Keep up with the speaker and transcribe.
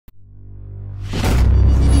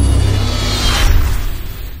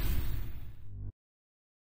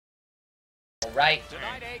right.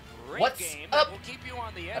 Tonight, a great What's game up? that will keep you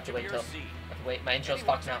on the I have edge to of wait your till. seat. Wait, my intro's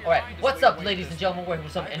fucked now. Alright, what's up, ladies and gentlemen? We're here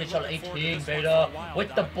with some NHL 18 beta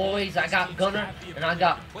with the boys. I got Gunner and I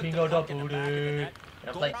got Bingo the Booty. And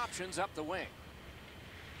I'm playing. Options up the wing.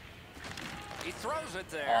 He throws it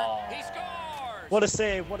there. Oh. He scores. What a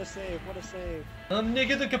save! What a save! What a save!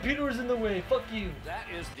 Nigga, the computer is in the way. Fuck you. That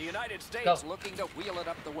is the United States looking to wheel it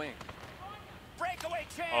up the wing. Breakaway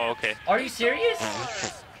chance. Oh, okay. Are you serious?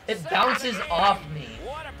 It bounces off me.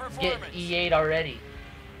 What a Get performance. E8 already.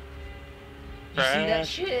 You see that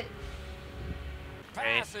shit?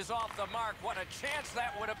 Pass is off the mark. What a chance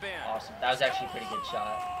that would have been. Awesome. That was actually a pretty good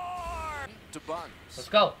shot. To Buns. Let's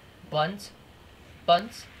go. Buns.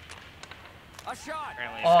 Buns. A shot.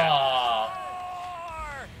 Oh.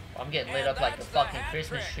 I'm getting lit up like a fucking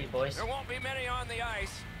Christmas tree, boys. There won't be many on the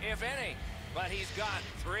ice, if any, but he's got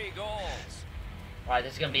 3 goals. Alright,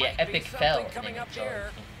 this is gonna be an epic fail. Coming up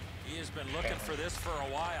here. He has been looking for this for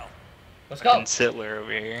a while. Let's go. Sittler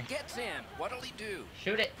over here. Gets in. What'll he do?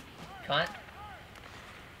 Shoot it. Cunt.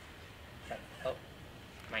 Oh.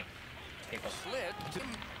 Mike. People. Slid to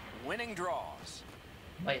winning draws.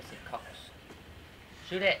 Why is it cockles?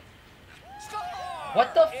 Shoot it. Score!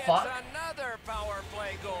 What the fuck? It's another power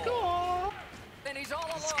play goal. And he's all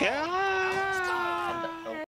alone. Score!